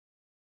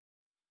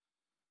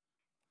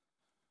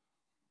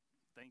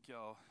Thank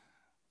y'all.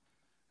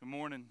 Good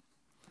morning.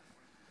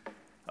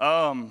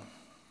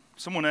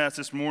 Someone asked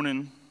this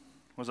morning,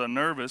 was I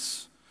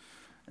nervous?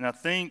 And I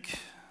think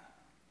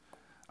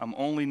I'm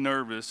only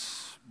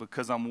nervous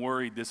because I'm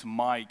worried this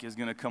mic is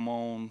going to come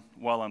on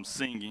while I'm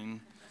singing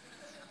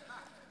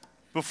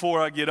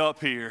before I get up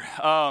here.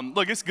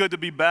 Look, it's good to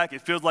be back.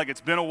 It feels like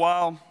it's been a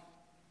while.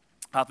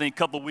 I think a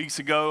couple of weeks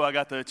ago, I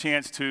got the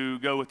chance to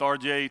go with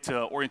RJ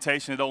to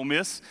orientation at Ole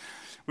Miss.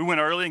 We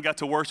went early and got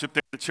to worship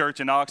there at the church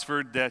in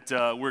Oxford that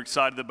we're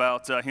excited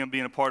about him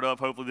being a part of,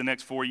 hopefully, the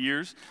next 4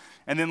 years.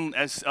 And then,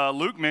 as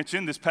Luke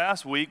mentioned, this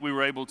past week, we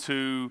were able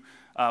to,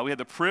 we had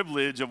the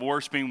privilege of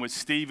worshiping with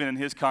Stephen and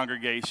his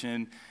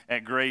congregation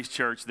at Grace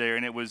Church there,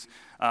 and it was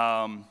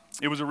a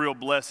real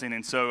blessing.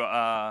 And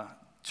so,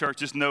 church,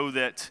 just know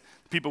that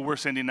the people we're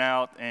sending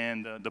out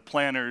and the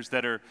planners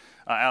that are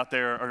out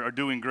there are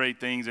doing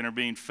great things and are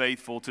being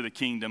faithful to the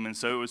kingdom. And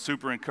so it was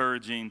super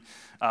encouraging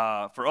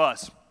for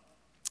us.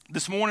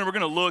 This morning, we're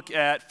going to look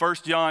at 1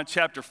 John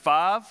chapter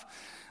 5.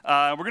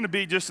 We're going to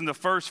be just in the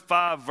first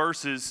 5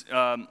 verses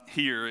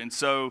here. And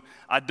so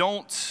I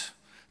don't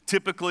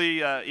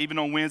typically, even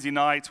on Wednesday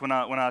nights when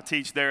I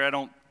teach there, I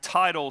don't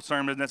title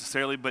sermons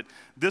necessarily, but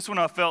this one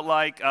I felt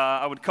like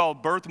I would call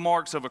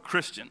Birthmarks of a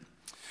Christian.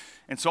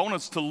 And so I want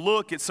us to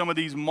look at some of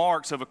these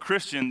marks of a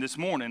Christian this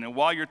morning. And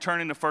while you're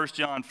turning to 1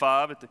 John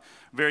 5 at the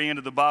very end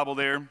of the Bible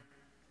there,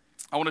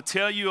 I want to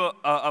tell you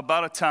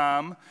about a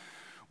time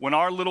when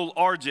our little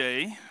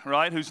RJ,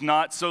 right, who's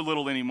not so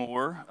little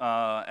anymore,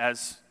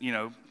 as, you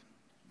know,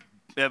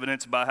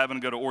 evidenced by having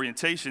to go to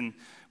orientation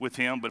with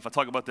him, but if I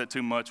talk about that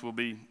too much, we'll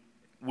be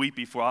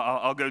weepy for,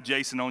 I'll go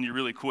Jason on you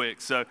really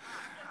quick. So,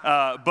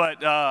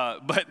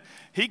 but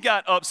he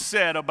got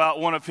upset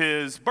about one of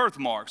his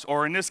birthmarks,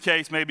 or in this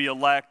case, maybe a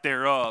lack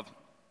thereof.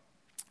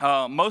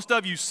 Most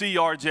of you see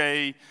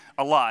RJ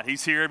a lot.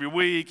 He's here every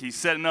week. He's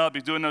setting up.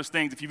 He's doing those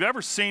things. If you've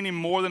ever seen him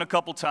more than a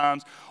couple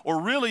times, or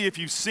really if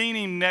you've seen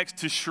him next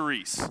to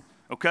Sharice,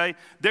 okay,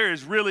 there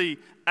is really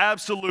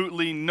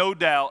absolutely no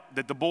doubt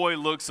that the boy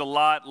looks a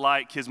lot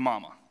like his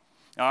mama,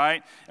 all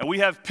right? And we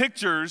have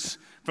pictures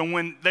from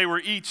when they were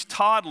each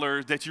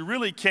toddlers that you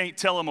really can't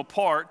tell them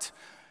apart,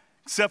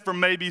 except for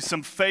maybe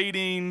some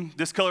fading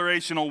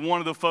discoloration on one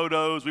of the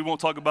photos. We won't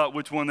talk about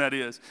which one that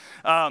is.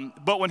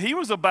 But when he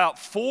was about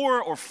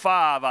 4 or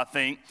 5, I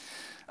think,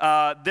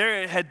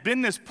 there had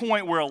been this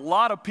point where a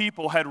lot of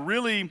people had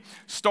really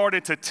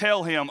started to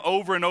tell him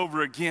over and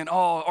over again,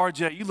 "Oh,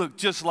 RJ, you look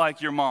just like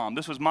your mom."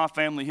 This was my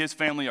family, his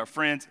family, our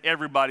friends.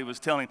 Everybody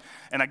was telling him.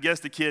 And I guess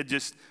the kid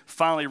just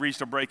finally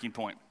reached a breaking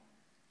point.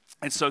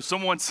 And so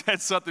someone said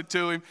something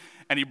to him,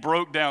 and he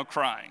broke down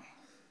crying.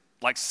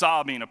 Like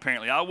sobbing,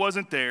 apparently. I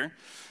wasn't there,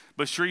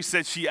 but Sharice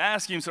said, she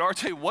asked him, said,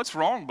 "RJ, what's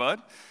wrong, bud?"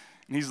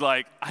 And he's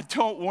like, "I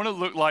don't want to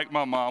look like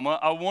my mama.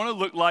 I want to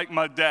look like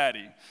my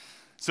daddy."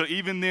 So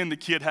even then, the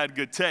kid had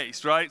good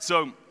taste, right?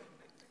 So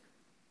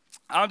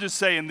I'm just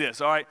saying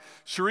this, all right?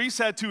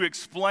 Sharice had to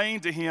explain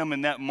to him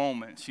in that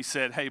moment. She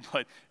said, "Hey,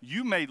 bud,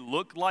 you may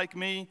look like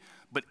me,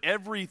 but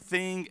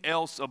everything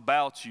else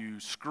about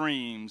you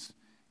screams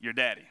your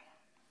daddy.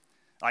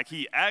 Like,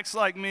 he acts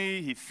like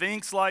me, he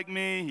thinks like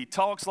me, he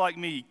talks like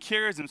me, he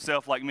carries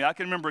himself like me." I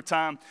can remember a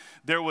time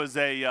there was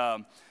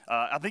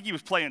I think he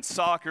was playing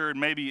soccer,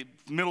 maybe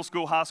middle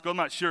school, high school, I'm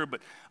not sure,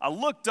 but I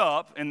looked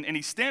up, and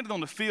he's standing on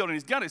the field, and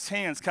he's got his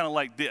hands kind of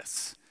like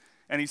this,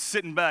 and he's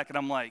sitting back, and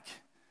I'm like,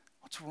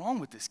 what's wrong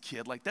with this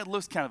kid? Like, that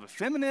looks kind of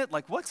effeminate.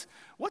 Like, what's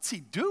he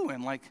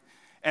doing? Like,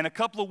 and a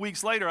couple of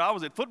weeks later, I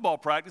was at football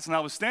practice, and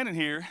I was standing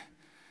here,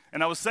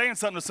 and I was saying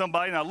something to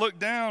somebody, and I looked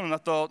down, and I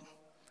thought,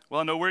 well,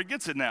 I know where he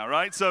gets it now,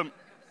 right? So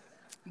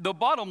the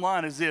bottom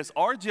line is this.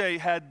 RJ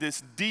had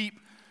this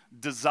deep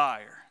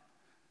desire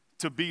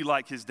to be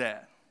like his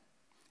dad.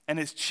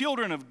 And as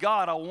children of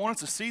God, I want us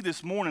to see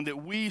this morning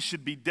that we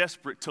should be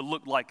desperate to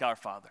look like our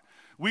Father.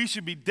 We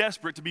should be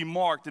desperate to be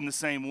marked in the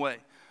same way.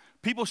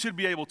 People should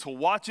be able to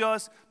watch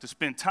us, to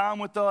spend time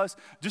with us,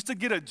 just to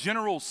get a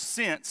general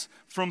sense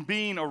from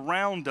being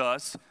around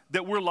us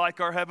that we're like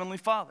our Heavenly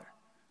Father.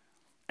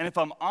 And if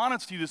I'm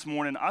honest with you this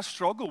morning, I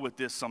struggle with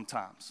this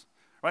sometimes.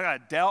 Right? I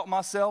doubt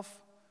myself.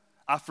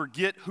 I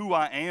forget who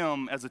I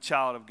am as a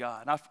child of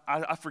God.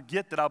 I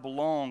forget that I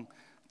belong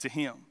to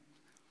Him.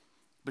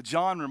 But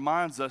John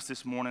reminds us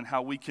this morning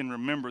how we can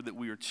remember that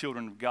we are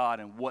children of God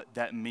and what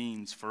that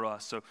means for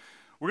us. So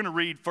we're going to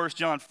read 1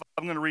 John 5.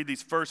 I'm going to read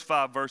these first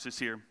 5 verses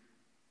here.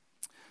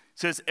 It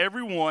says,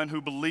 "Everyone who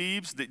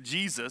believes that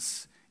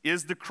Jesus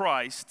is the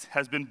Christ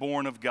has been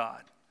born of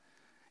God.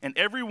 And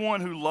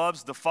everyone who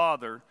loves the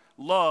Father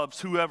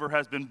loves whoever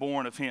has been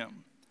born of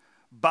Him.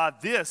 By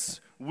this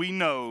we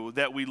know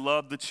that we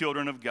love the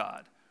children of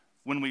God,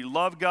 when we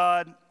love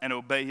God and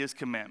obey His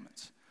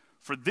commandments.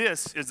 For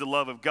this is the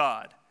love of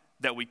God,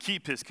 that we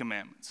keep His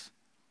commandments.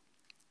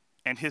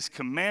 And His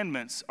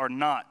commandments are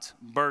not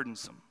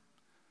burdensome.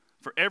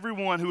 For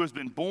everyone who has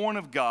been born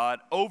of God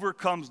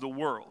overcomes the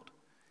world.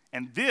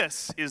 And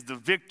this is the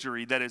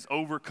victory that has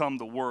overcome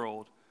the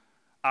world,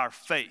 our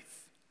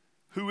faith.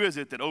 Who is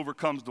it that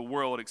overcomes the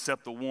world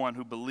except the one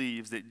who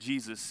believes that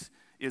Jesus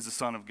is the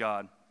Son of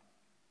God?"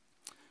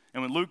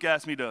 And when Luke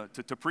asked me to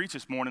preach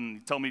this morning, he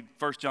told me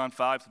 1 John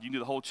 5, said, you can do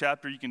the whole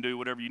chapter, you can do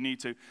whatever you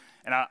need to.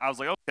 And I was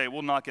like, okay,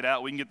 we'll knock it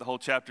out. We can get the whole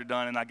chapter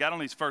done. And I got on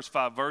these first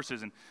 5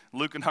 verses, and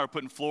Luke and I were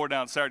putting floor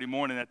down Saturday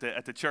morning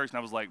at the church, and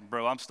I was like,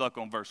 bro, I'm stuck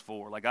on verse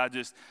 4. Like,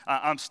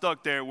 I'm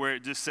stuck there where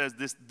it just says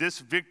this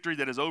victory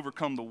that has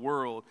overcome the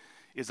world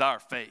is our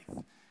faith.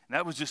 And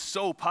that was just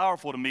so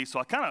powerful to me. So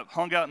I kind of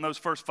hung out in those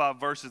first 5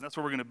 verses. That's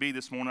where we're going to be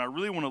this morning. I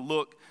really want to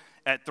look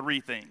at 3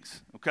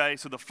 things, okay?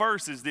 So the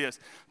first is this: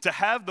 to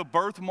have the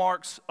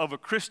birthmarks of a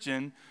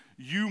Christian,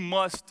 you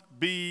must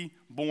be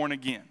born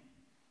again,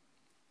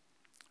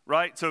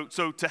 right? So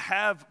to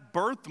have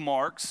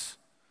birthmarks,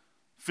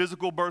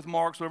 physical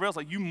birthmarks, whatever else,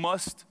 like, you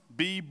must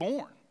be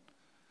born.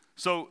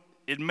 So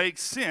it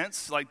makes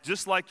sense, like,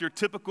 just like your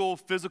typical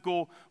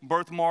physical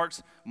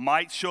birthmarks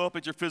might show up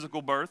at your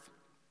physical birth,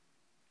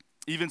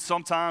 even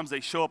sometimes they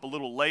show up a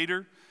little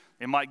later.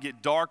 They might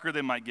get darker,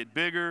 they might get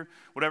bigger,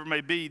 whatever it may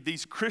be.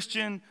 These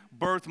Christian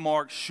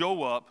birthmarks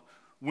show up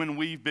when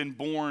we've been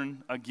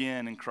born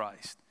again in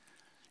Christ.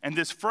 And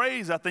this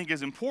phrase, I think,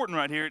 is important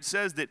right here. It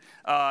says that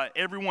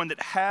everyone that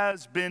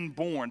has been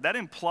born, that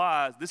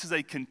implies this is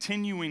a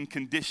continuing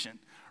condition,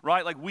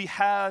 right? Like,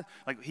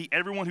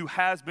 everyone who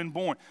has been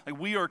born, like,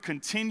 we are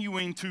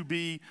continuing to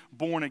be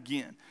born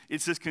again.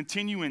 It's this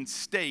continuing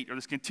state, or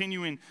this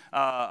continuing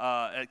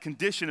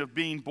condition of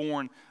being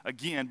born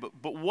again.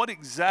 But what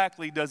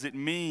exactly does it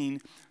mean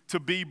to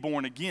be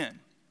born again?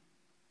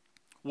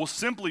 Well,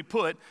 simply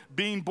put,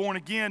 being born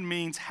again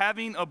means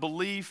having a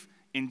belief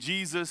in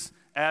Jesus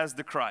as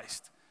the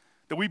Christ.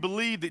 That we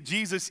believe that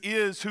Jesus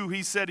is who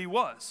he said he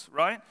was,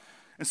 right?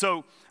 And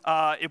so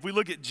if we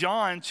look at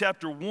John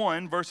chapter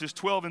 1, verses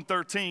 12 and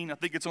 13, I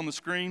think it's on the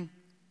screen.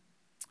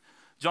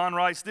 John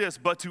writes this: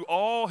 but to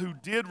all who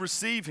did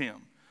receive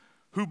him,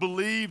 who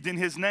believed in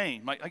his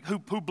name,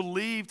 who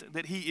believed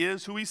that he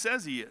is who he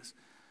says he is,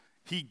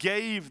 he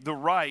gave the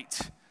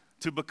right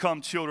to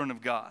become children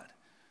of God,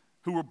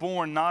 who were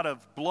born not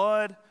of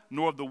blood,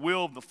 nor of the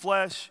will of the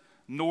flesh,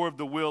 nor of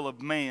the will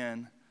of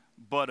man,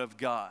 but of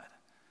God.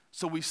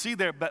 So we see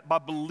there, by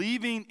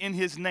believing in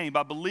his name,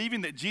 by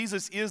believing that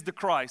Jesus is the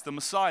Christ, the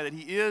Messiah, that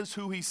he is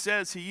who he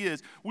says he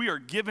is, we are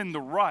given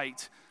the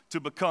right to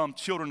become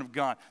children of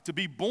God, to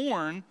be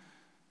born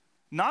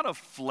not of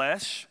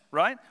flesh,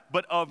 right,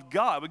 but of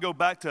God. We go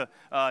back to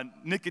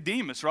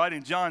Nicodemus, right,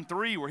 in John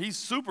 3, where he's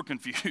super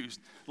confused.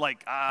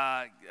 Like,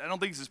 I don't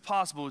think this is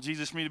possible,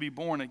 Jesus, for me to be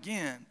born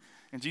again.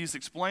 And Jesus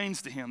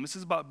explains to him, this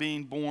is about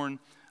being born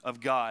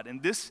of God.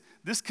 And this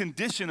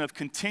condition of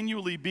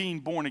continually being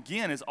born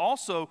again is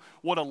also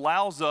what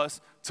allows us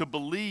to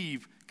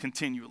believe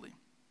continually.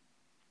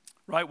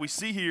 Right? We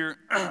see here,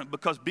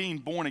 because being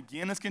born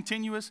again is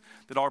continuous,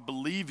 that our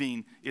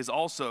believing is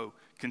also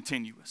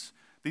continuous.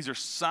 These are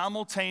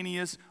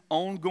simultaneous,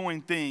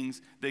 ongoing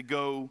things that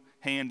go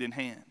hand in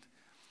hand.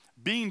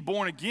 Being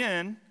born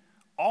again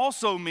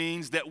also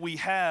means that we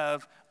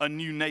have a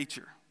new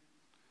nature.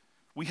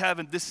 We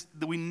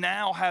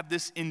now have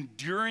this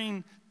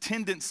enduring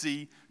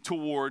tendency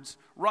towards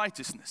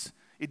righteousness.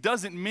 It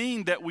doesn't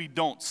mean that we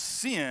don't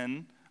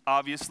sin,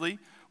 obviously.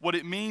 What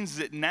it means is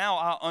that now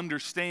I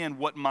understand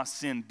what my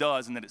sin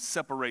does and that it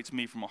separates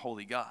me from a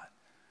holy God.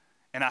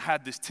 And I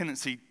have this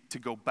tendency to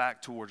go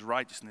back towards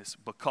righteousness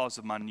because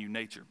of my new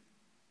nature.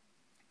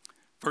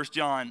 1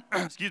 John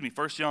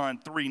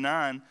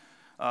 3:9,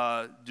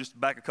 just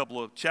back a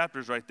couple of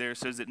chapters right there,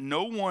 says that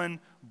no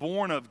one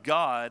born of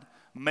God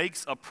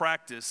makes a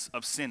practice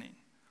of sinning.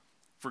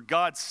 For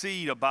God's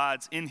seed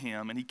abides in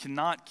him, and he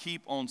cannot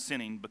keep on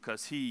sinning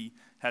because he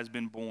has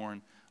been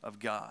born of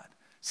God.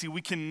 See,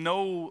 we can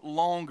no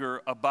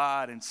longer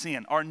abide in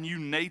sin. Our new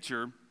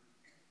nature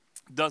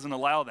doesn't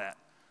allow that.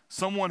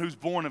 Someone who's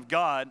born of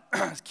God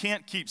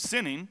can't keep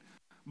sinning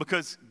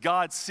because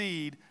God's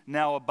seed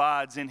now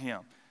abides in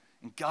him.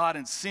 And God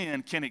and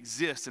sin can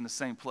exist in the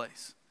same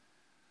place.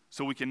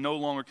 So we can no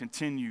longer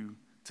continue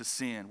to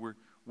sin.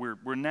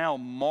 We're now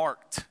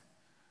marked,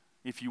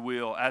 if you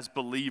will, as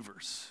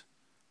believers.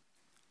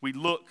 We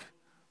look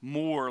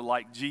more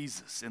like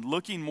Jesus. And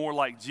looking more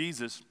like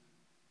Jesus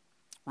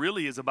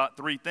really is about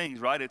 3 things,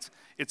 right?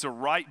 It's a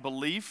right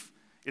belief,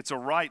 it's a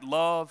right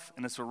love,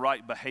 and it's a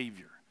right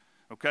behavior.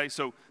 Okay,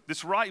 so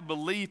this right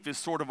belief is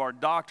sort of our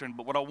doctrine,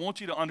 but what I want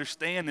you to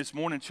understand this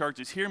morning, church,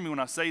 is hear me when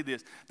I say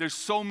this. There's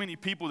so many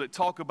people that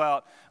talk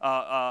about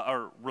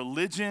our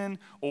religion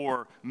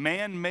or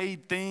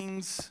man-made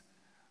things,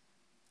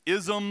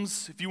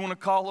 isms, if you want to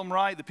call them,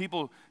 right, that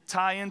people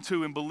tie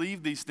into and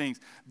believe these things.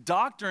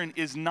 Doctrine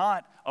is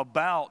not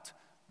about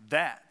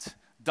that.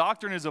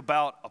 Doctrine is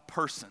about a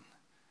person.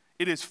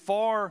 It is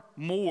far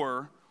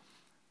more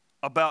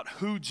about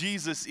who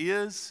Jesus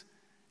is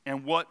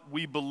and what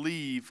we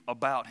believe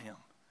about him.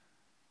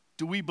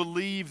 Do we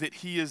believe that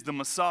he is the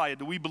Messiah?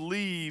 Do we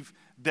believe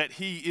that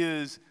he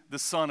is the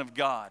Son of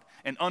God?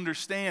 And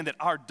understand that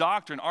our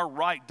doctrine, our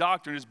right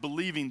doctrine, is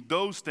believing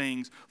those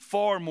things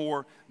far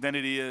more than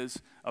it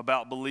is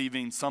about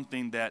believing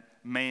something that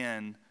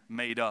man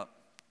made up.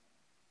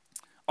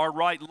 our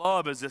right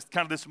love as this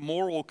kind of this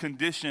moral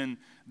condition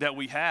that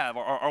we have.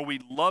 Are we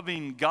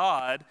loving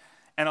God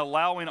and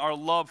allowing our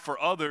love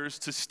for others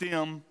to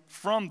stem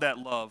from that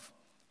love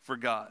for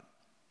God?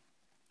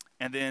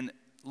 And then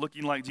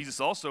looking like Jesus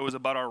also is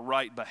about our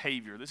right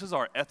behavior. This is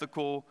our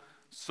ethical,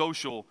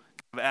 social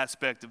kind of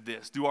aspect of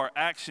this. Do our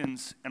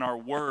actions and our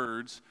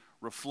words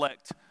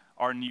reflect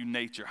our new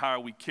nature? How are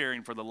we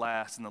caring for the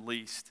last and the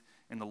least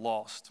and the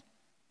lost?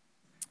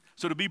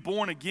 So to be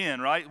born again,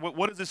 right,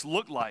 what does this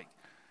look like?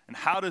 And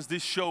how does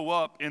this show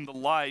up in the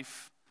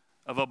life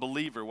of a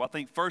believer? Well, I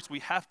think first we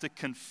have to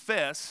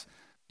confess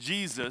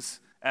Jesus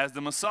as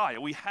the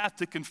Messiah. We have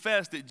to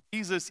confess that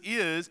Jesus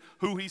is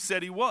who he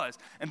said he was.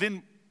 And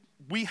then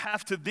we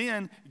have to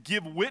then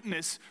give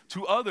witness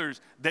to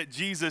others that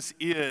Jesus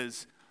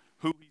is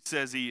who he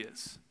says he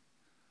is.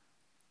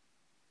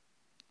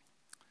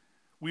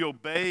 We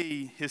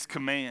obey his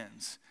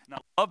commands. And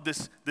I love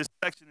this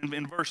section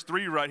in verse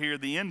 3 right here,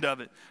 the end of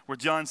it, where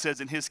John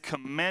says, and his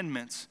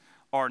commandments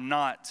are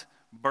not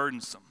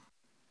burdensome.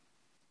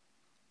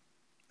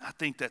 I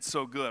think that's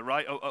so good,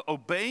 right?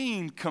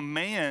 Obeying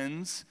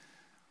commands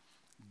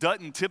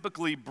doesn't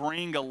typically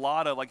bring a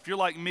lot of, like if you're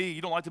like me,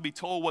 you don't like to be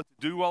told what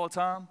to do all the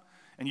time,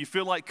 and you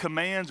feel like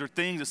commands are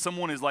things that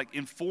someone is like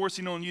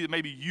enforcing on you that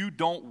maybe you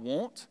don't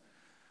want.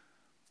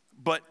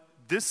 But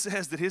this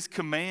says that his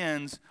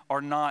commands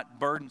are not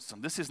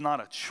burdensome. This is not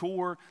a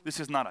chore. This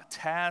is not a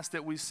task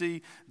that we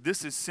see.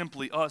 This is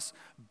simply us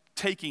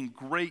taking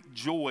great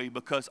joy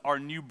because our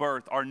new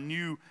birth, our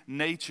new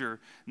nature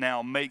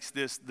now makes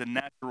this the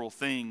natural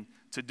thing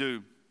to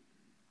do.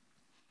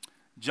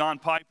 John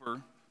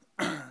Piper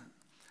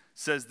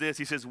says this.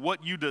 He says,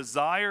 what you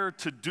desire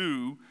to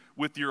do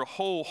with your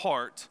whole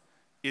heart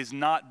is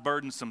not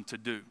burdensome to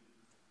do.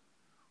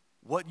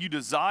 What you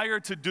desire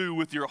to do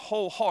with your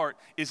whole heart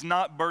is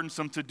not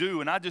burdensome to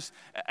do. And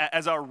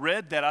as I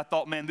read that, I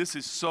thought, man, this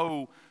is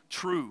so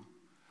true.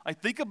 I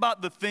think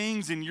about the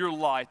things in your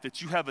life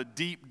that you have a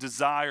deep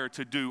desire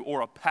to do or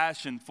a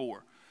passion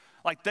for.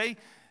 Like they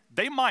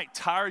might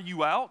tire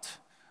you out.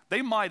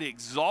 They might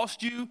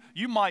exhaust you.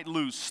 You might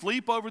lose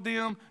sleep over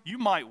them. You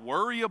might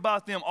worry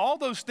about them. All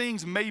those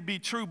things may be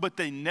true, but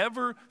they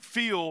never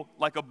feel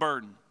like a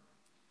burden.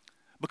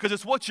 Because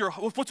it's what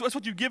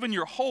you've given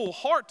your whole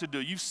heart to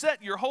do. You've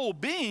set your whole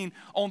being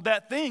on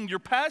that thing. You're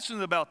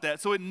passionate about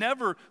that, so it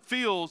never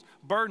feels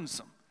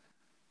burdensome.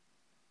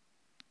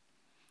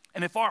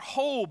 And if our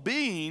whole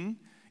being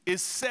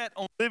is set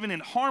on living in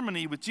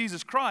harmony with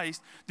Jesus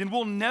Christ, then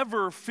we'll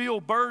never feel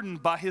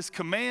burdened by his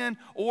command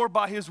or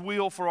by his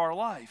will for our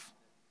life.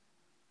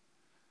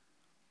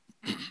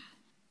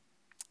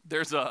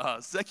 There's a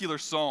secular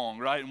song,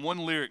 right? And one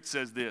lyric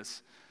says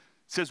this.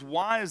 It says,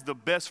 why is the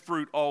best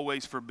fruit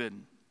always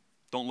forbidden?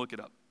 Don't look it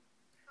up.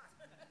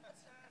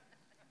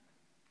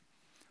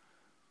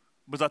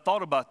 But as I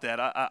thought about that,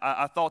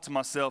 I thought to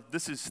myself,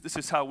 this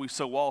is how we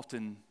so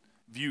often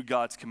view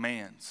God's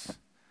commands.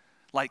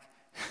 Like,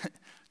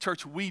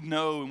 church, we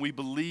know and we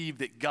believe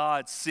that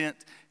God sent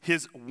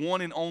his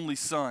one and only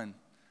son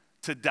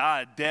to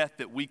die a death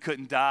that we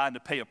couldn't die and to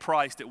pay a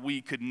price that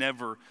we could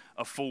never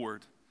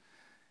afford.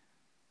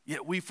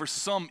 Yet we, for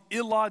some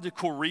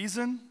illogical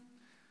reason,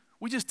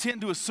 we just tend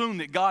to assume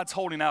that God's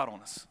holding out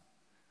on us.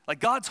 Like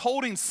God's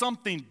holding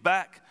something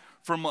back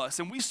from us.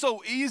 And we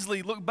so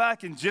easily look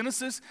back in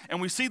Genesis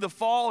and we see the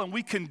fall and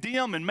we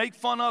condemn and make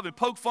fun of and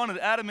poke fun at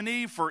Adam and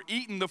Eve for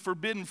eating the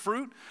forbidden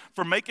fruit,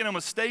 for making a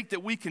mistake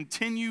that we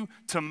continue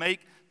to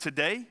make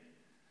today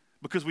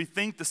because we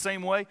think the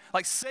same way.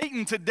 Like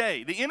Satan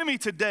today, the enemy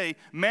today,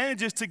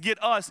 manages to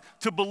get us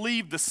to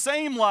believe the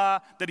same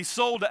lie that he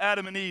sold to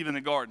Adam and Eve in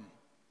the garden,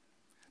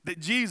 that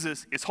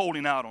Jesus is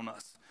holding out on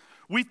us.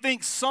 We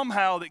think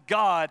somehow that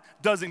God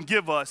doesn't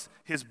give us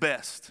his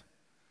best.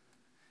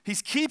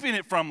 He's keeping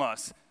it from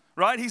us,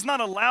 right? He's not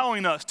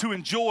allowing us to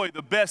enjoy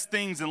the best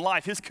things in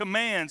life. His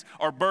commands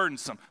are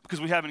burdensome because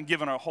we haven't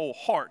given our whole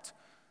heart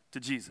to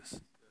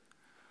Jesus.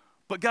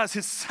 But guys,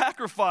 his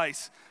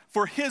sacrifice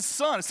for his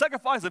son, the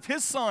sacrifice of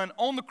his son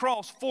on the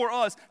cross for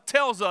us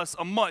tells us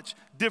a much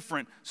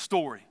different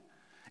story.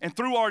 And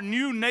through our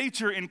new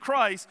nature in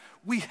Christ,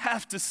 we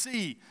have to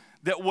see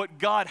that what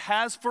God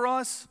has for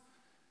us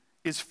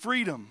is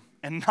freedom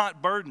and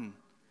not burden.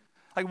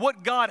 Like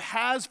what God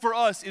has for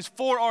us is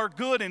for our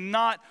good and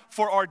not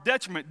for our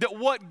detriment. That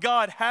what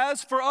God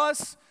has for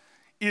us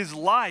is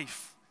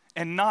life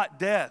and not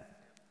death.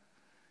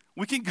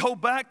 We can go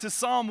back to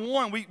Psalm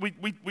 1.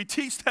 We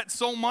teach that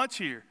so much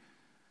here.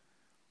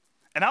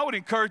 And I would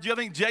encourage you, I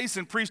think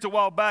Jason preached a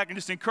while back and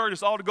just encouraged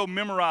us all to go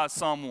memorize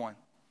Psalm 1.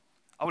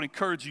 I would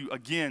encourage you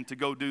again to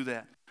go do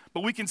that.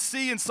 But we can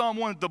see in Psalm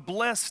 1, the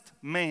blessed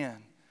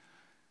man,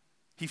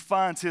 he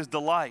finds his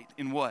delight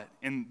in what?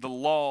 In the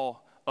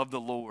law of the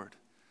Lord.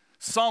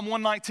 Psalm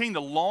 119,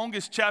 the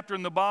longest chapter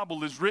in the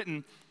Bible, is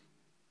written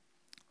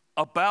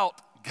about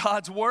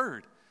God's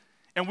word.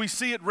 And we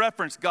see it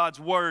reference God's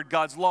word,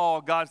 God's law,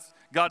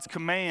 God's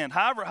command.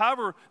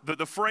 However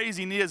the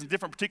phrasing is in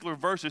different particular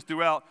verses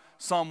throughout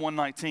Psalm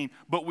 119.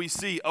 But we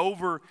see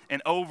over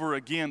and over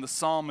again the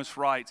psalmist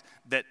writes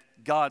that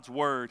God's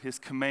word, his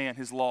command,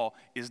 his law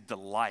is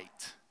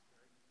delight.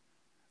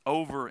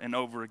 Over and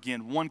over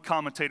again. One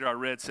commentator I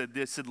read said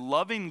this, said,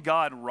 loving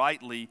God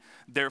rightly,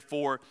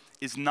 therefore,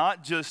 is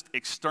not just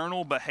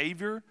external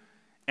behavior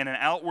and an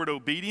outward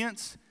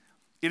obedience.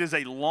 It is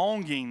a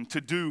longing to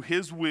do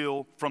his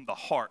will from the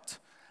heart,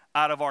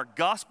 out of our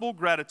gospel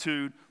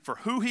gratitude for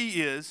who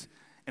he is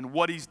and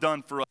what he's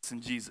done for us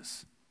in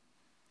Jesus.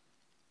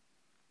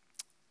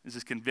 This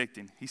is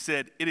convicting. He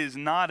said, it is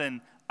not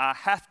an I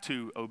have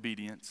to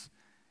obedience.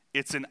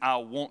 It's an I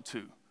want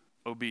to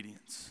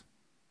obedience.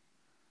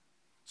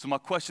 So my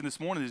question this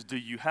morning is, do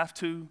you have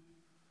to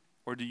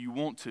or do you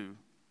want to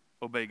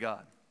obey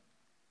God?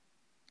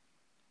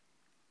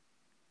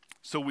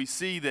 So we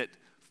see that,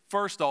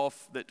 first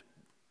off, that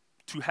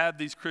to have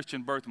these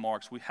Christian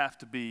birthmarks, we have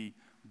to be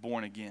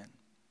born again.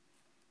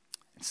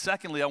 And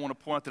secondly, I want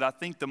to point out that I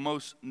think the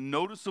most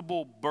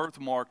noticeable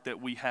birthmark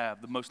that we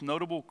have, the most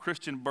notable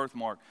Christian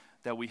birthmark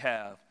that we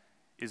have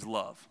is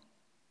love.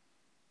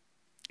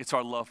 It's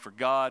our love for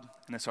God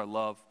and it's our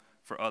love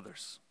for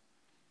others.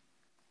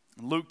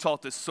 And Luke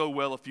taught this so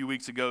well a few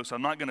weeks ago, so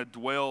I'm not going to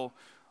dwell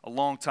a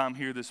long time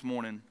here this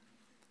morning,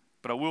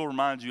 but I will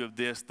remind you of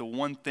this. The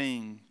one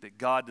thing that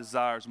God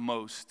desires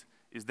most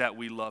is that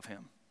we love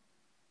him.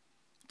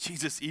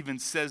 Jesus even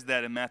says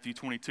that in Matthew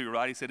 22,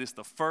 right? He said it's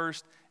the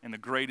first and the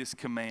greatest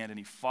command, and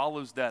he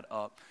follows that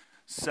up,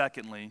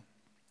 secondly,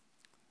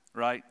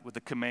 right, with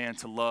the command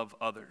to love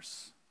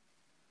others.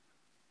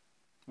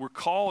 We're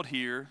called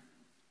here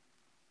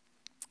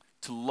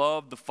to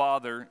love the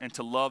Father and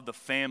to love the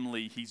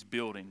family he's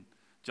building.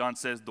 John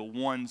says the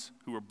ones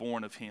who are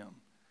born of him.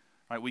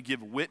 Right? We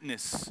give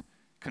witness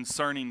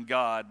concerning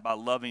God by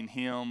loving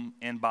him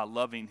and by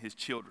loving his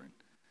children.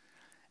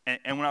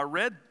 And when I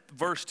read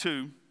verse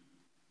 2,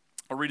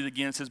 I'll read it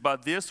again. It says, by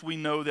this we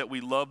know that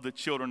we love the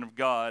children of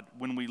God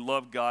when we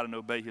love God and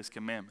obey his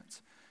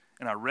commandments.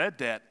 And I read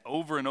that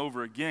over and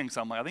over again,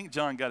 so I'm like, I think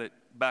John got it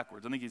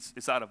backwards. I think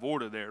it's out of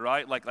order there,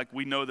 right? Like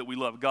we know that we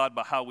love God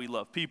by how we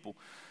love people.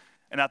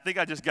 And I think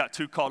I just got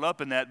too caught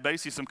up in that.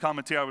 Basically, some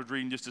commentary I was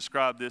reading just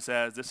described this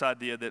as this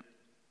idea that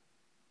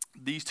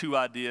these two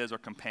ideas are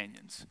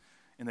companions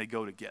and they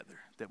go together.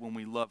 That when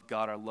we love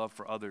God, our love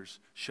for others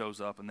shows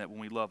up, and that when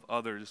we love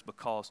others, it's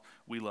because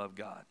we love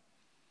God.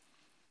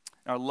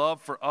 Our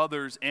love for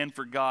others and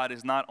for God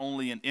is not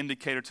only an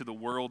indicator to the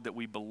world that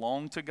we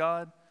belong to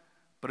God,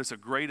 but it's a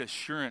great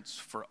assurance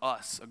for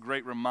us, a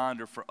great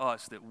reminder for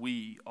us that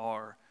we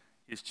are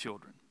his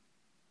children.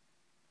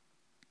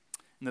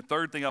 And the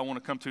third thing I want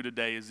to come to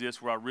today is this,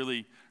 where I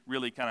really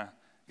kind of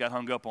got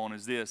hung up on,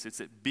 is this. It's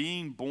that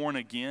being born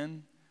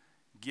again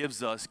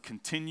gives us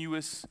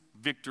continuous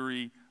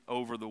victory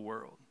over the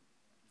world.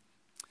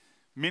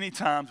 Many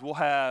times we'll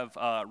have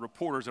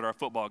reporters at our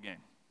football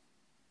game.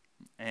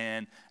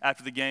 And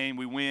after the game,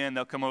 we win,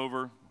 they'll come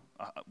over.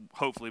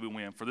 Hopefully we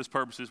win. For this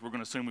purposes, we're going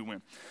to assume we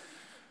win.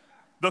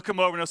 They'll come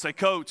over and they'll say,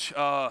 Coach,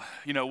 what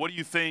do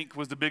you think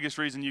was the biggest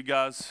reason you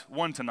guys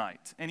won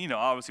tonight? And, I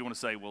obviously want to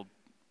say, well,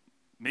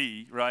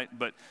 me, right?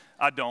 But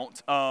I don't,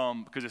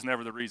 because it's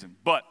never the reason.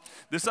 But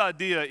this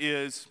idea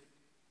is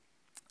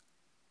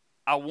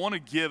I want to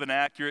give an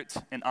accurate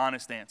and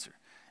honest answer.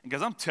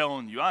 Because I'm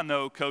telling you, I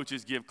know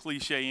coaches give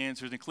cliche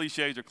answers, and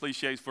cliches are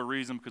cliches for a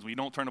reason, because when you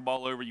don't turn the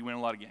ball over, you win a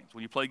lot of games.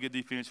 When you play good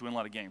defense, you win a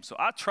lot of games. So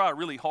I try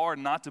really hard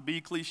not to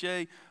be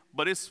cliche,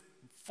 but it's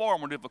far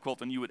more difficult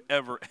than you would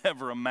ever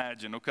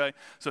imagine, okay?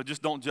 So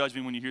just don't judge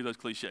me when you hear those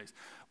cliches.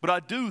 But I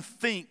do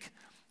think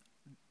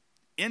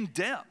in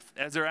depth,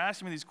 as they're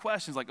asking me these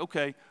questions, like,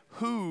 okay,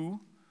 who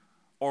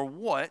or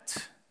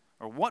what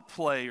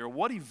play or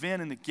what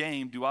event in the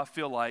game do I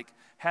feel like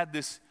had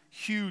this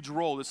huge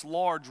role, this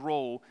large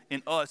role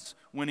in us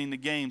winning the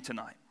game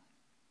tonight?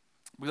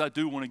 Because I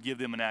do want to give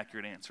them an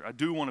accurate answer. I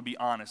do want to be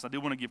honest. I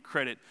do want to give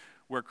credit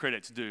where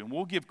credit's due. And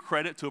we'll give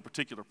credit to a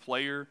particular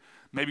player,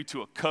 maybe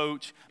to a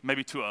coach,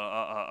 maybe to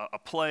a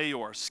play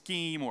or a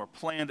scheme or a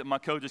plan that my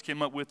coaches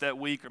came up with that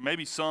week, or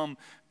maybe some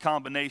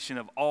combination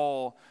of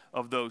all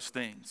of those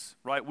things,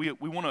 right? We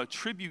want to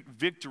attribute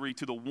victory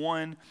to the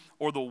one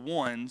or the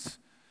ones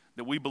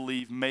that we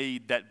believe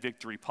made that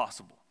victory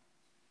possible.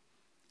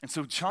 And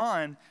so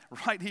John,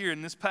 right here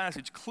in this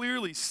passage,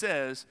 clearly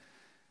says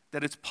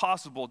that it's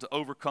possible to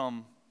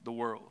overcome the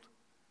world,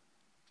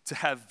 to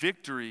have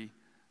victory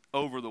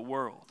over the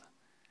world.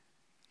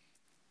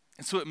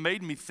 And so it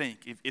made me think,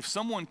 if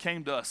someone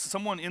came to us,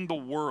 someone in the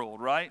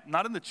world, right?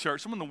 Not in the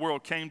church, someone in the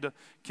world came to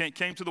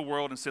the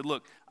world and said,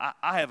 look,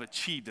 I have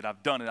achieved it,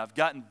 I've done it, I've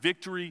gotten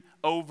victory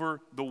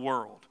over the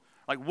world.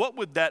 Like, what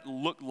would that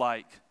look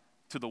like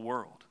to the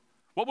world?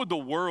 What would the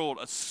world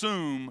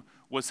assume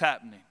was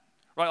happening?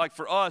 Right, like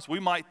for us, we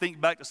might think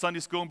back to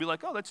Sunday school and be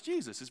like, oh, that's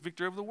Jesus. It's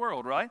victory over the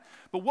world, right?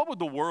 But what would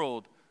the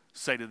world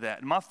say to that?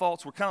 And my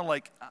thoughts were kind of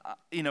like,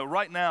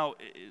 right now,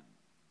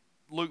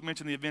 Luke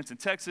mentioned the events in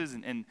Texas,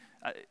 and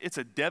it's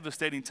a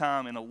devastating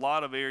time in a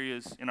lot of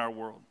areas in our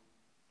world.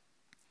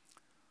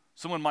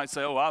 Someone might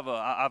say, oh,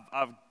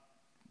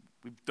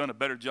 we've done a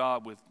better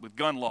job with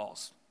gun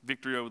laws,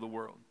 victory over the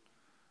world.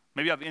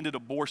 Maybe I've ended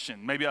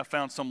abortion. Maybe I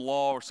found some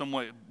law or some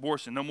way,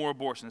 abortion, no more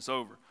abortion, it's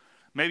over.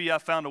 Maybe I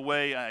found a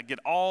way, I get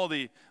all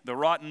the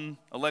rotten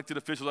elected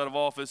officials out of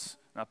office,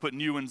 and I put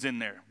new ones in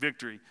there.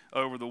 Victory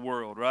over the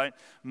world, right?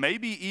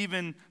 Maybe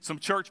even some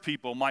church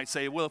people might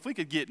say, well, if we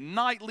could get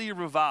nightly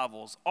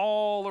revivals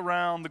all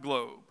around the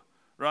globe,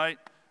 right,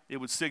 it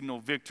would signal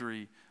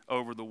victory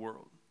over the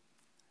world.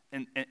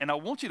 And I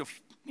want you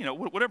to,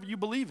 whatever you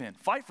believe in,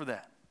 fight for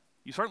that.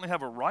 You certainly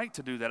have a right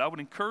to do that. I would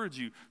encourage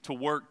you to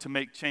work to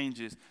make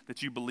changes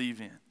that you believe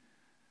in.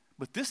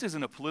 But this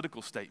isn't a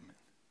political statement.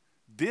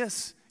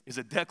 This is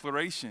a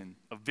declaration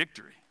of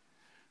victory.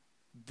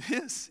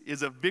 This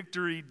is a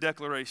victory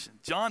declaration.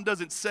 John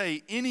doesn't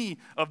say any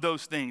of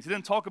those things. He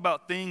doesn't talk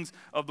about things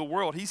of the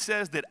world. He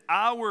says that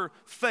our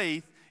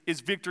faith is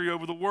victory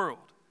over the world.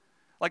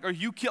 Like, are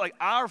you kidding? Like,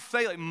 our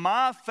faith, like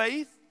my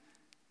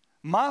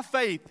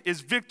faith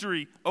is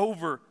victory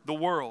over the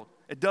world.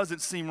 It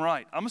doesn't seem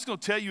right. I'm just going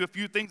to tell you a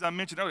few things I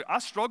mentioned earlier. I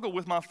struggle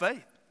with my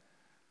faith.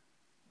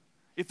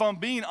 If I'm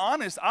being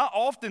honest, I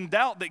often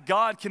doubt that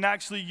God can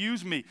actually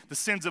use me. The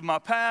sins of my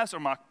past or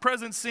my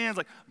present sins,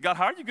 God,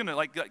 how are you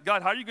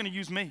going to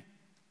use me?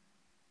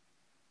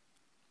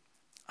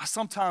 I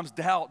sometimes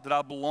doubt that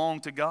I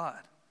belong to God.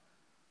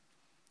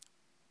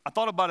 I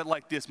thought about it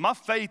like this. My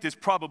faith is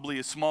probably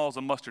as small as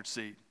a mustard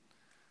seed,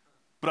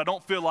 but I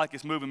don't feel like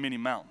it's moving many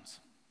mountains.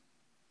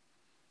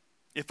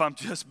 If I'm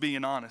just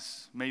being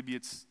honest, maybe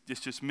it's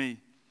just me.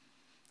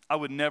 I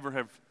would never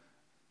have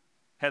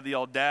had the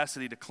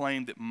audacity to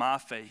claim that my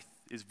faith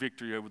is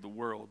victory over the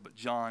world, but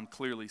John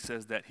clearly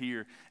says that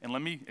here. And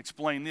let me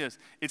explain this.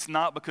 It's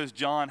not because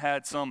John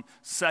had some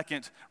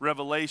second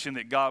revelation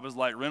that God was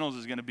like, Reynolds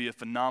is going to be a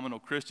phenomenal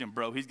Christian,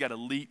 bro. He's got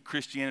elite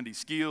Christianity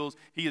skills.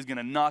 He is going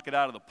to knock it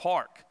out of the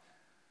park.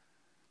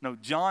 No,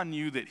 John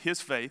knew that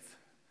his faith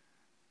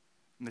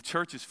and the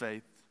church's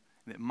faith,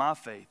 and that my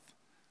faith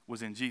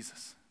was in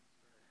Jesus.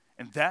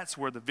 And that's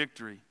where the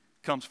victory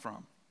comes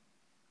from.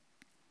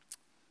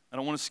 I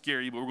don't want to scare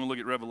you, but we're going to look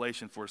at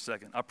Revelation for a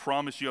second. I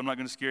promise you I'm not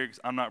going to scare you because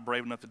I'm not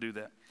brave enough to do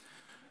that.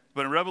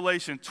 But in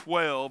Revelation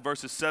 12,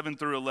 verses 7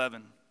 through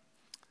 11,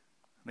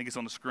 I think it's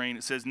on the screen,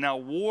 it says, Now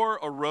war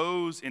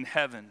arose in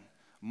heaven,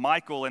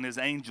 Michael and his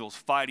angels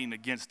fighting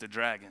against the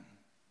dragon.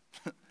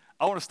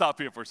 I want to stop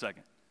here for a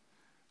second.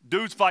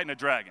 Dude's fighting a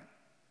dragon.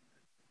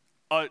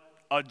 A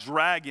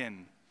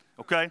dragon,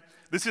 okay?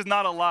 This is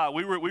not a lie.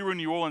 We were in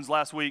New Orleans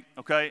last week,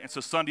 okay? And so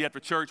Sunday after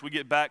church, we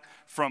get back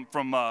from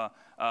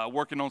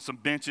working on some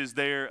benches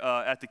there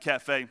at the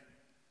cafe,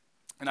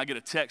 and I get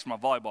a text from my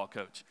volleyball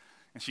coach.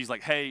 And she's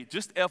like, hey,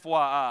 just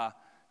FYI,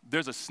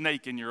 there's a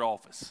snake in your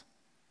office.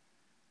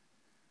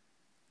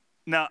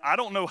 Now, I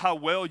don't know how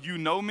well you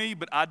know me,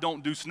 but I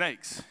don't do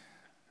snakes.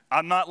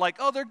 I'm not like,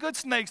 oh, they're good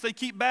snakes. They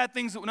keep bad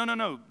things.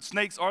 No.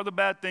 Snakes are the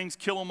bad things.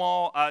 Kill them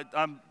all.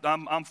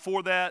 I'm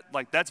for that.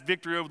 Like, that's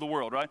victory over the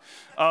world, right?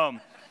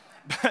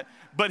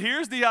 But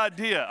here's the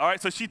idea, all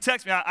right? So she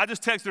texted me. I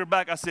just texted her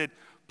back. I said,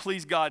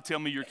 please, God, tell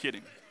me you're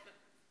kidding.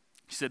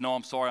 She said, no,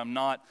 I'm sorry, I'm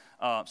not.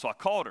 So I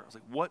called her. I was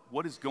like,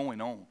 what is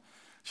going on?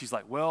 She's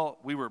like, well,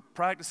 we were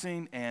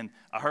practicing, and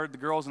I heard the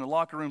girls in the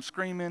locker room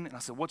screaming, and I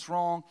said, what's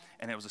wrong?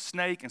 And it was a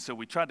snake, and so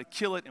we tried to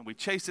kill it, and we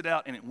chased it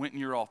out, and it went in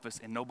your office,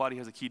 and nobody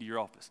has a key to your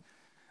office.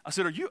 I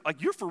said,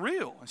 you're for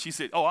real? And she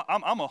said, oh,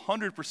 I'm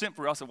 100%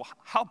 for real. I said, well,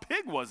 how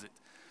big was it?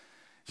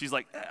 She's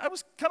like, it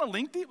was kind of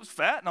lengthy, it was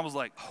fat. And I was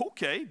like,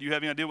 okay, do you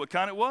have any idea what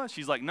kind it was?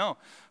 She's like, no.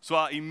 So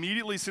I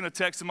immediately sent a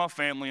text to my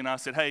family, and I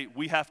said, hey,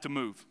 we have to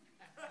move.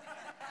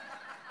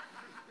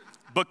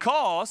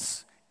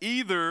 Because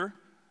either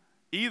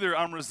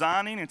I'm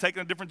resigning and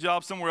taking a different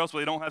job somewhere else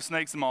where they don't have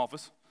snakes in my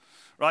office,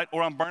 right?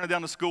 Or I'm burning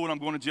down the school and I'm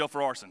going to jail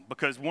for arson,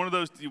 because one of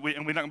those, and we're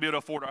not going to be able to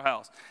afford our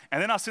house.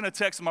 And then I sent a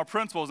text to my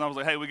principals, and I was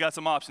like, hey, we got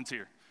some options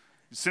here.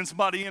 You send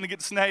somebody in to get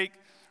the snake,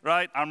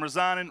 right? I'm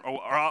resigning,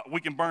 or we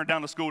can burn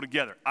down the school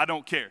together. I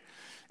don't care.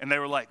 And they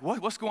were like,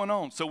 what's going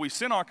on? So we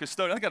sent our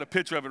custodian. I got a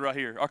picture of it right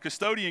here. Our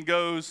custodian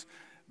goes,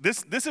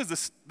 this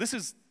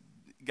is,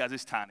 guys,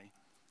 it's tiny.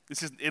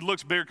 It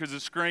looks bigger because of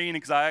the screen and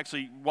because I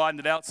actually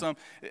widened it out some.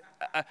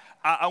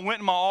 I went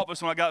in my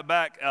office when I got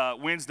back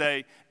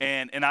Wednesday,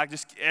 and I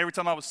just, every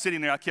time I was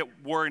sitting there, I kept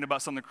worrying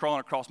about something crawling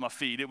across my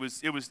feet. It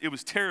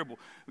was terrible.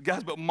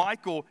 Guys, but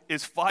Michael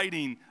is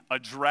fighting a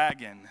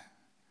dragon,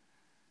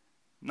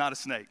 not a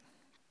snake.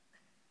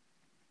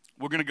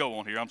 We're going to go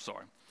on here. I'm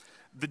sorry.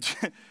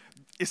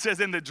 It says,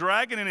 and the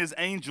dragon and his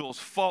angels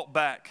fought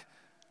back,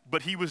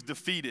 but he was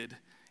defeated,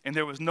 and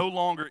there was no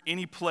longer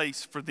any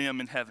place for them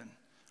in heaven.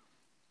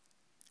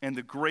 And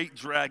the great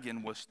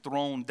dragon was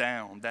thrown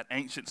down, that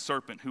ancient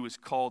serpent who is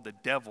called the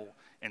devil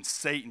and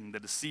Satan, the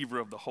deceiver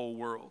of the whole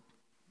world.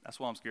 That's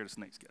why I'm scared of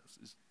snakes,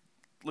 guys.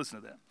 Listen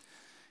to that.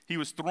 He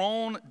was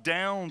thrown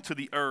down to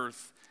the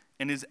earth,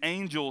 and his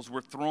angels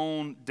were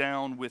thrown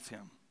down with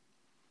him.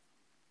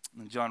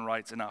 And John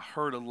writes, and I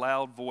heard a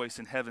loud voice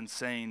in heaven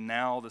saying,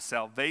 now the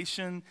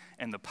salvation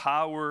and the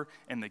power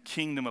and the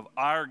kingdom of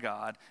our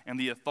God and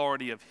the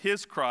authority of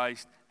his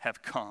Christ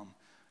have come.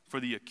 For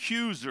the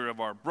accuser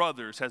of our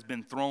brothers has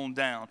been thrown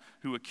down,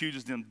 who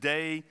accuses them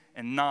day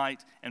and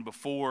night and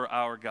before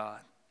our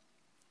God.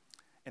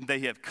 And they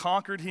have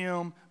conquered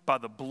him by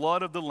the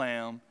blood of the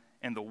Lamb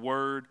and the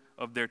word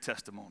of their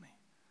testimony.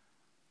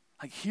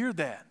 Like, hear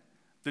that.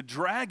 The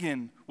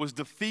dragon was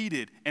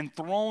defeated and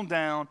thrown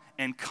down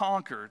and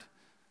conquered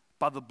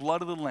by the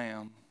blood of the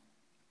Lamb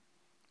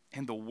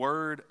and the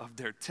word of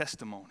their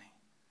testimony.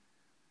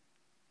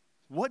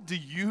 What do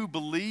you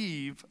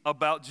believe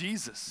about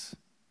Jesus?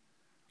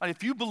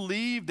 If you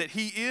believe that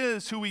he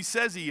is who he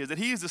says he is, that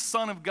he is the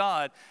Son of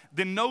God,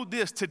 then know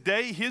this: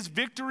 today his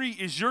victory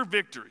is your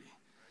victory.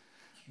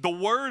 The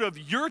word of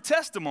your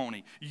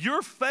testimony,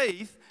 your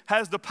faith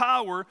has the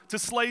power to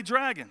slay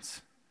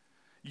dragons.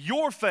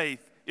 Your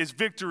faith is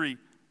victory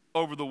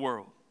over the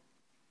world.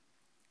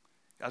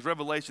 Guys,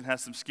 Revelation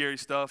has some scary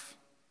stuff.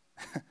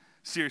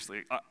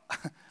 Seriously,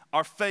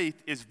 our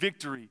faith is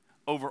victory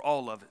over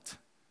all of it.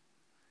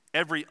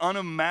 Every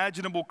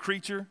unimaginable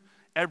creature,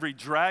 every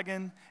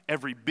dragon,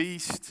 every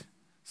beast,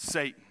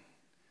 Satan.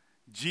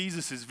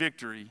 Jesus'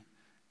 victory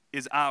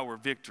is our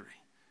victory.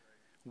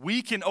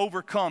 We can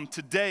overcome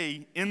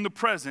today in the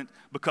present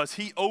because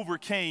he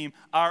overcame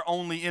our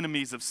only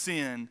enemies of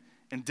sin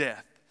and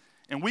death.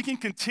 And we can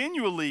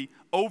continually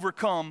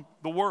overcome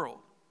the world.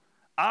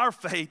 Our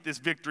faith is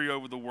victory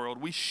over the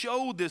world. We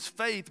show this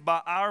faith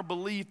by our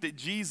belief that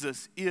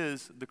Jesus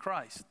is the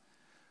Christ.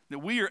 That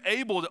we are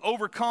able to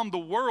overcome the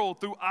world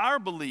through our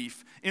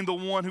belief in the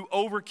one who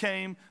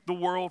overcame the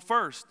world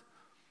first.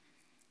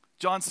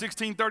 John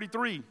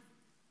 16:33.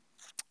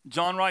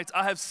 John writes,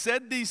 I have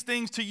said these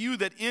things to you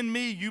that in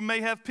me you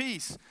may have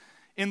peace.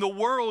 In the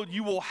world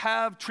you will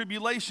have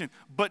tribulation.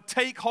 But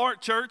take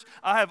heart, church,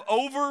 I have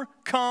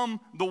overcome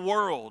the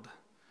world.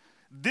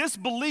 This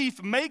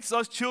belief makes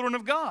us children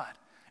of God.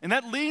 And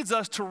that leads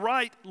us to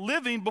right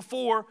living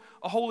before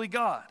a holy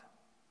God.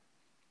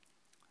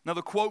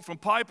 Another quote from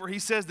Piper, he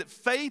says that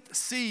faith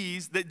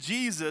sees that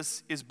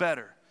Jesus is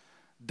better.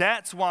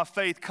 That's why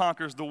faith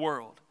conquers the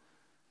world.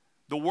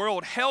 The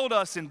world held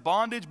us in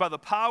bondage by the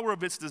power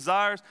of its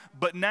desires,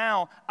 but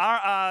now our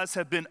eyes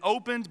have been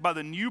opened by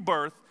the new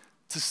birth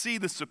to see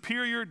the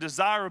superior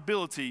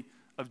desirability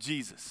of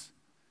Jesus.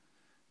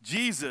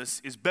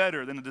 Jesus is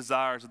better than the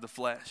desires of the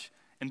flesh,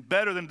 and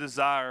better than the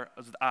desire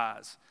of the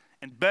eyes,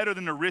 and better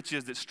than the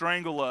riches that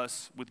strangle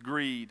us with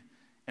greed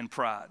and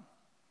pride.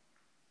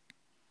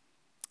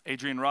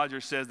 Adrian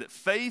Rogers says that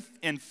faith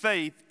in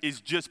faith is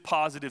just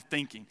positive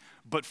thinking,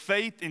 but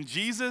faith in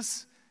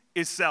Jesus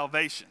is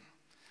salvation.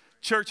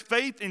 Church,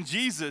 faith in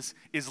Jesus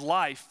is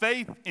life.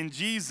 Faith in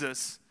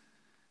Jesus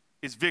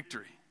is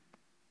victory.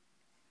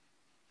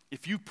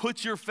 If you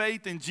put your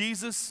faith in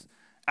Jesus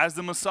as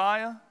the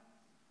Messiah,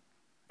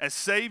 as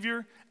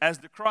Savior, as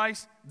the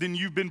Christ, then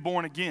you've been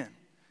born again.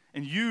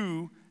 And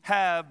you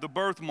have the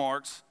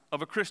birthmarks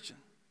of a Christian.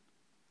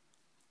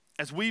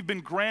 As we've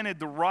been granted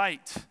the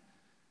right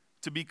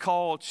to be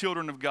called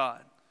children of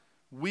God,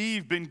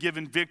 we've been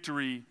given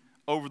victory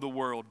over the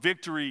world,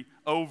 victory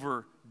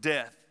over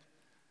death.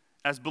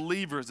 As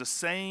believers, the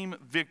same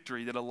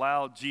victory that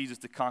allowed Jesus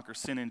to conquer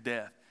sin and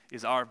death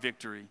is our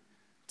victory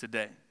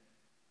today.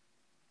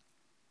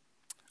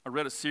 I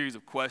read a series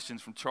of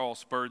questions from Charles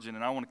Spurgeon,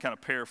 and I want to kind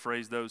of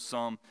paraphrase those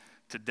some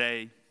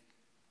today.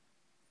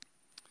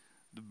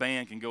 The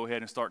band can go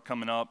ahead and start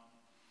coming up.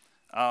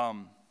 I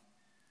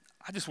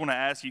just want to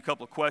ask you a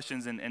couple of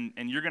questions,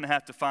 and you're going to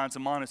have to find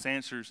some honest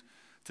answers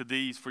to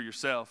these for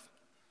yourself.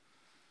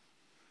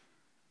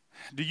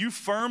 Do you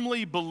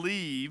firmly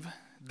believe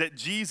that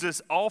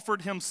Jesus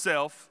offered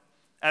himself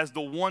as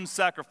the one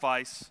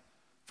sacrifice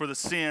for the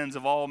sins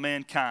of all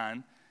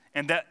mankind,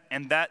 and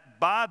that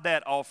by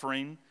that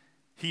offering,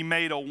 he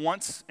made a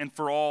once and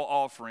for all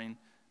offering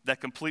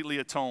that completely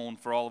atoned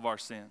for all of our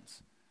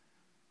sins?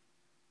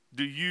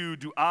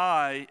 Do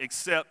I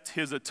accept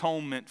his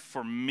atonement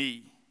for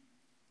me?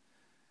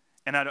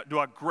 And do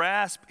I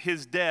grasp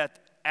his death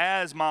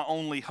as my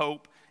only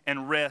hope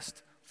and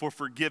rest for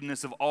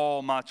forgiveness of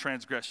all my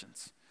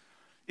transgressions?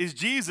 Is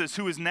Jesus,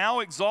 who is now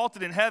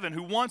exalted in heaven,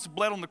 who once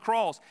bled on the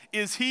cross,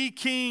 is he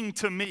king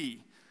to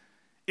me?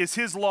 Is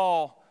his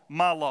law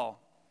my law?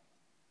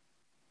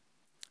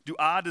 Do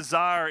I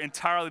desire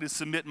entirely to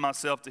submit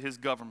myself to his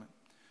government?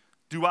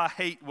 Do I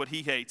hate what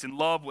he hates and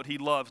love what he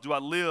loves? Do I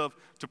live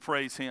to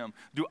praise him?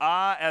 Do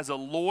I, as a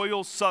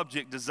loyal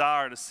subject,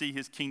 desire to see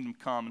his kingdom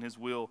come and his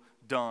will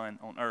done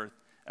on earth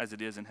as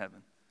it is in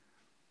heaven?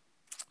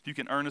 If you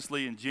can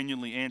earnestly and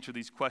genuinely answer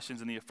these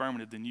questions in the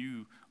affirmative, then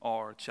you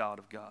are a child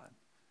of God.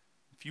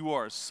 If you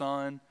are a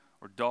son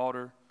or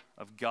daughter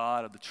of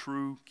God, of the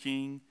true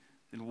King,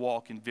 then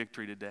walk in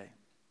victory today.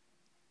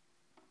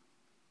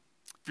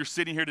 If you're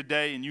sitting here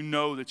today and you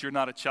know that you're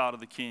not a child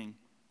of the King,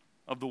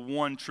 of the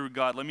one true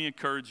God, let me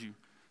encourage you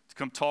to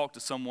come talk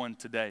to someone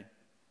today.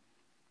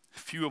 A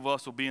few of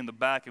us will be in the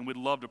back, and we'd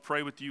love to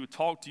pray with you,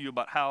 talk to you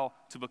about how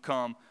to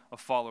become a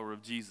follower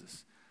of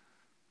Jesus.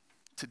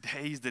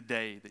 Today's the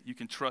day that you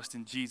can trust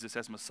in Jesus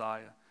as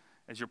Messiah,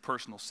 as your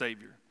personal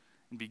Savior,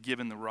 and be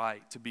given the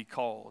right to be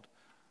called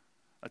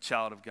a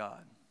child of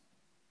God.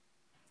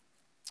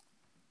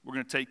 we're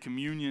going to take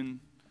communion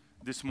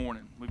this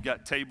morning. We've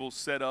got tables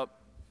set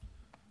up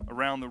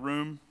around the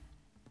room,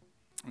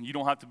 and you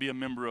don't have to be a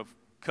member of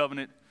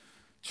Covenant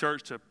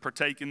Church to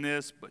partake in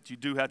this, but you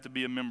do have to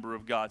be a member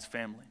of God's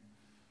family.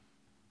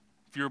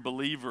 If you're a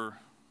believer,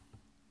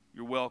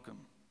 you're welcome.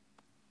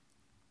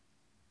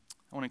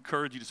 I want to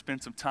encourage you to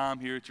spend some time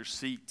here at your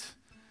seat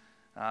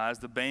as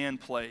the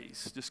band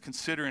plays, just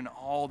considering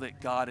all that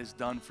God has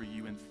done for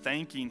you and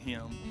thanking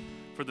Him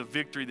for the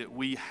victory that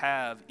we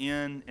have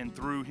in and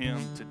through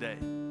Him today.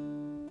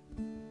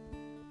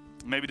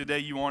 Maybe today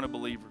you aren't a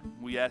believer.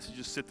 We ask you to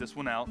just sit this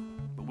one out,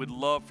 but we'd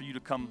love for you to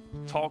come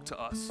talk to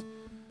us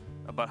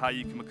about how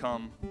you can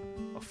become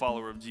a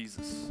follower of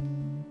Jesus.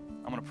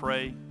 I'm going to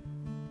pray,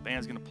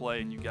 band's going to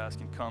play, and you guys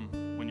can come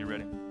when you're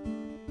ready.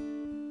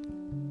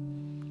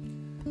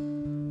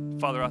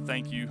 Father, I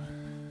thank you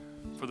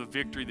for the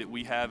victory that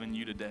we have in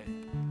you today.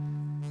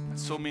 And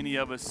so many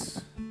of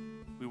us,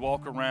 we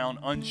walk around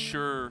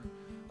unsure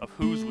of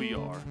whose we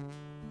are,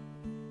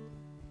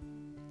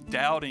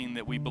 doubting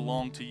that we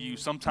belong to you,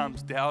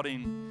 sometimes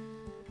doubting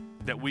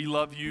that we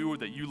love you or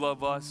that you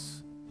love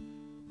us.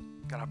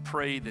 God, I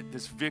pray that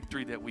this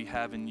victory that we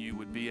have in you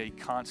would be a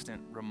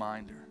constant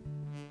reminder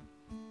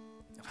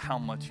of how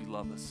much you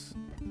love us.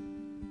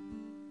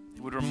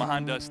 It would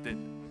remind us that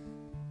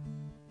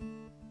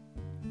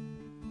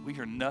we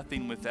are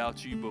nothing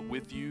without you, but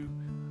with you,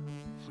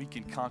 we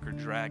can conquer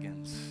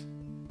dragons.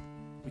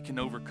 We can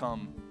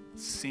overcome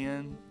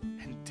sin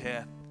and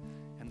death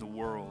and the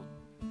world.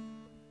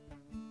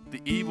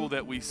 The evil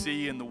that we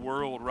see in the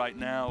world right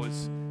now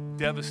is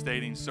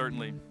devastating,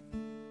 certainly.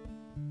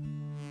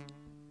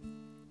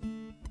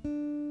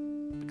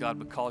 But God,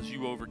 because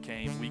you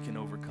overcame, we can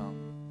overcome.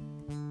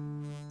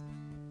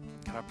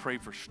 God, I pray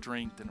for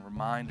strength and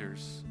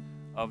reminders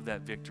of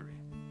that victory.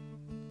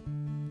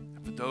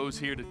 And for those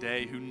here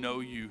today who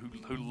know you,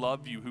 who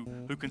love you,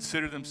 who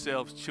consider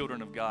themselves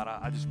children of God,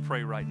 I just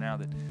pray right now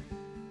that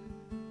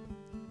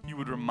you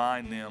would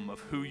remind them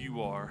of who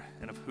you are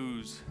and of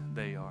whose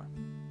they are.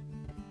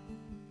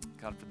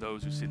 God, for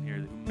those who sit here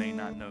who may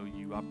not know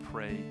you, I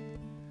pray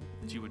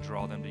that you would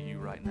draw them to you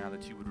right now,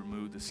 that you would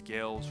remove the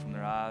scales from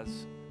their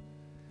eyes.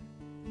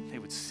 They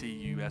would see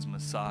you as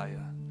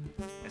Messiah,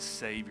 as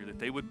Savior, that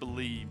they would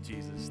believe,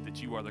 Jesus,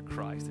 that you are the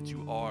Christ, that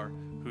you are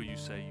who you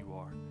say you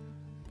are.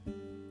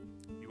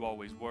 You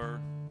always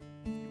were,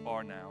 you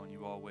are now, and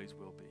you always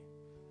will be.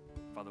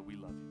 Father, we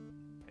love you.